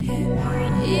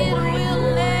It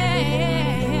will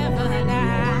never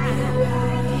die.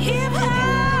 Hip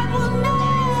hop will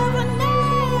never,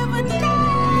 never die.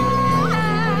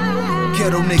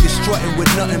 Ghetto niggas strutting with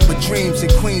nothing but dreams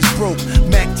and Queens broke.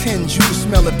 Mac 10s, you can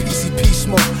smell a PCP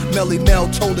smoke. Melly Mel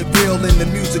told it real in the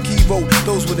music he wrote.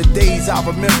 Those were the days I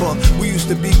remember. We used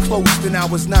to be close, then I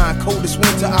was 9. Coldest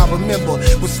winter I remember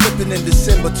was slipping in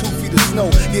December, 2 feet of snow.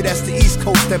 Yeah, that's the East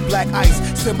Coast. That black ice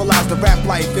symbolized the rap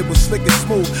life. It was slick and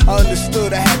smooth. I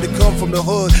understood I had to come from the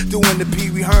hood, doing the Pee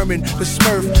Wee Herman, the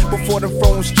Smurf, before the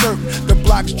phones chirped. The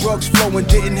blocks, drugs flowing,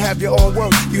 didn't have your own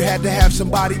work. You had to have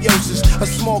somebody else's. A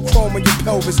small chrome in your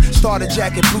pelvis, starter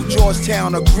jacket, blue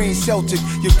Georgetown, or green Celtic.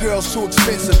 Your girl's too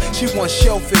expensive. She wants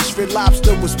shellfish, red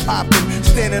lobster was popping.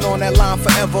 Standing on that line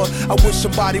forever. I wish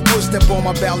somebody would step on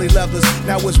my belly leathers.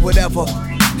 Now it's whatever.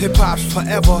 Hip hop's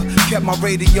forever. Kept my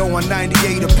radio on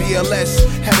 98 or BLS.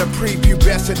 Had a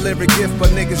prepubescent lyric gift, but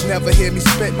niggas never hear me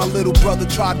spit. My little brother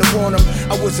tried to warn him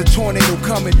I was a tornado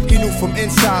coming. He knew from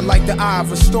inside like the eye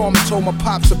of a storm and told my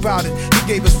pops about it. He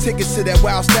gave us tickets to that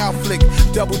Wild Style flick.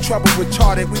 Double Trouble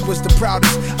retarded, we was the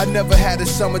proudest. I never had a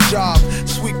summer job.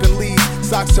 Sweeping leaves,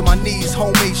 socks to my knees,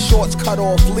 homemade shorts, cut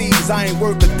off leaves. I ain't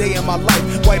worked a day in my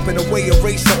life, wiping away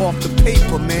eraser off the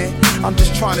paper, man. I'm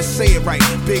just trying to say it right.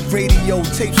 Big radio,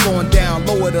 tapes going down,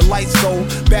 lower the lights go.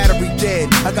 Battery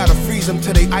dead, I gotta freeze them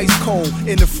till they ice cold.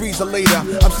 In the freezer later,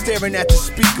 I'm staring at the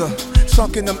speaker.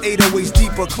 Sunk in them 808s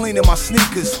deeper, cleaning my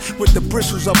sneakers with the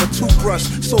bristles of a toothbrush,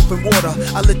 soap and water.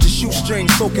 I let the shoestring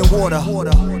soak in water.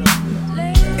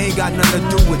 Ain't got nothing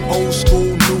to do with old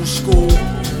school, new school,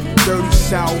 dirty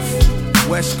South,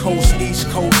 West Coast, East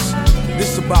Coast.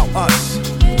 This about us,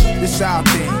 this our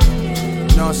thing.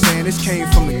 You know what I'm saying? This came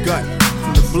from the gut,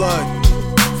 from the blood,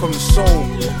 from the soul,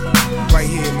 right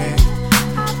here, man.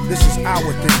 This is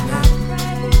our thing, man.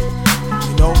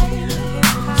 You know?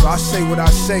 So I say what I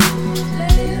say,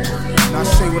 and I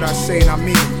say what I say, and I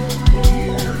mean it.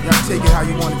 Y'all take it how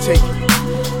you want to take it.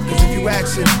 Cause if you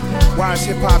asking, why is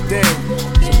hip-hop dead?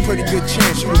 It's a pretty good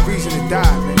chance you're the reason it died,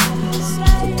 man. It's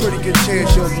a pretty good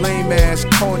chance your lame-ass,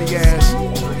 corny-ass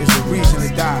is the reason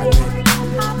it died, man.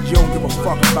 You don't give a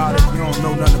fuck about it, you don't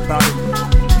know nothing about it.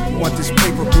 You want this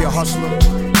paper, be a hustler.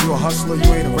 You a hustler,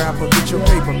 you ain't a rapper, get your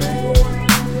paper, man.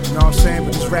 You know what I'm saying?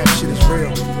 But this rap shit is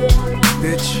real,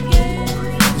 bitch.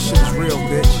 This shit is real,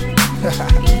 bitch.